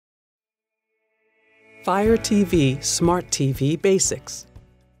Fire TV Smart TV Basics.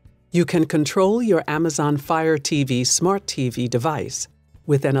 You can control your Amazon Fire TV Smart TV device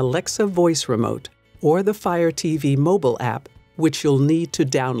with an Alexa voice remote or the Fire TV mobile app, which you'll need to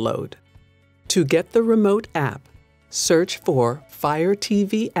download. To get the remote app, search for Fire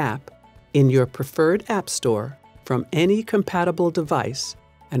TV app in your preferred app store from any compatible device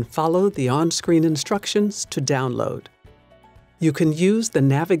and follow the on-screen instructions to download. You can use the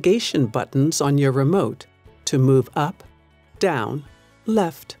navigation buttons on your remote to move up, down,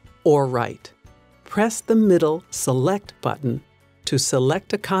 left, or right. Press the middle Select button to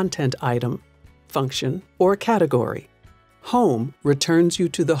select a content item, function, or category. Home returns you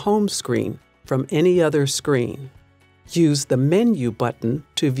to the home screen from any other screen. Use the Menu button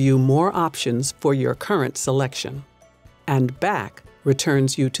to view more options for your current selection. And Back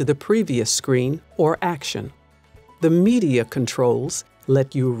returns you to the previous screen or action. The media controls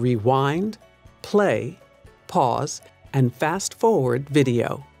let you rewind, play, pause, and fast-forward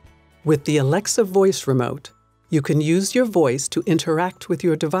video. With the Alexa voice remote, you can use your voice to interact with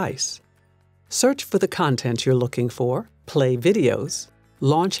your device. Search for the content you're looking for, play videos,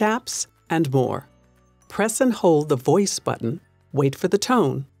 launch apps, and more. Press and hold the voice button, wait for the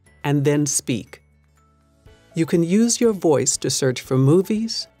tone, and then speak. You can use your voice to search for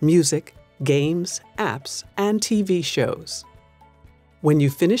movies, music, games, apps, and TV shows. When you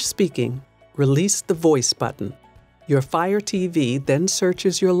finish speaking, release the voice button. Your Fire TV then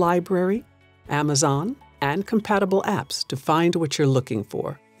searches your library, Amazon, and compatible apps to find what you're looking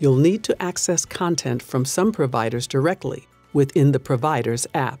for. You'll need to access content from some providers directly within the provider's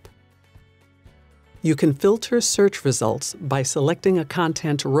app. You can filter search results by selecting a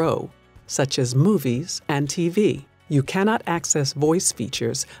content row, such as movies and TV. You cannot access voice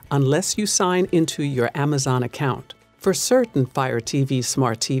features unless you sign into your Amazon account. For certain Fire TV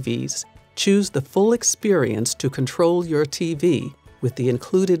Smart TVs, choose the full experience to control your TV with the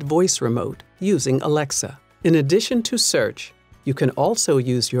included voice remote using Alexa. In addition to search, you can also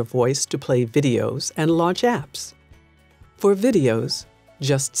use your voice to play videos and launch apps. For videos,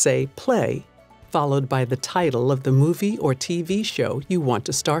 just say play, followed by the title of the movie or TV show you want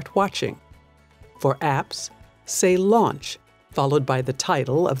to start watching. For apps, say launch, followed by the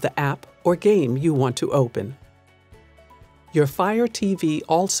title of the app or game you want to open. Your Fire TV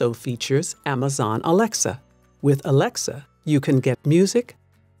also features Amazon Alexa. With Alexa, you can get music,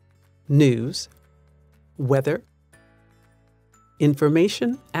 news, weather,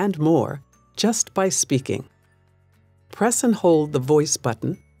 information, and more just by speaking. Press and hold the voice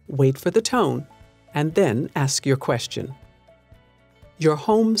button, wait for the tone, and then ask your question. Your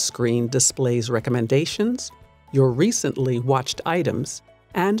home screen displays recommendations, your recently watched items,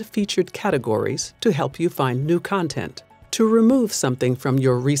 and featured categories to help you find new content. To remove something from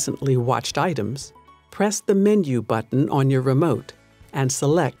your recently watched items, press the Menu button on your remote and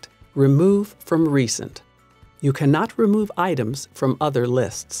select Remove from Recent. You cannot remove items from other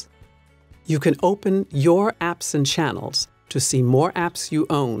lists. You can open your apps and channels to see more apps you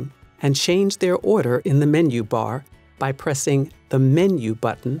own and change their order in the menu bar by pressing the Menu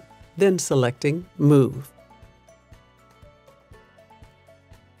button, then selecting Move.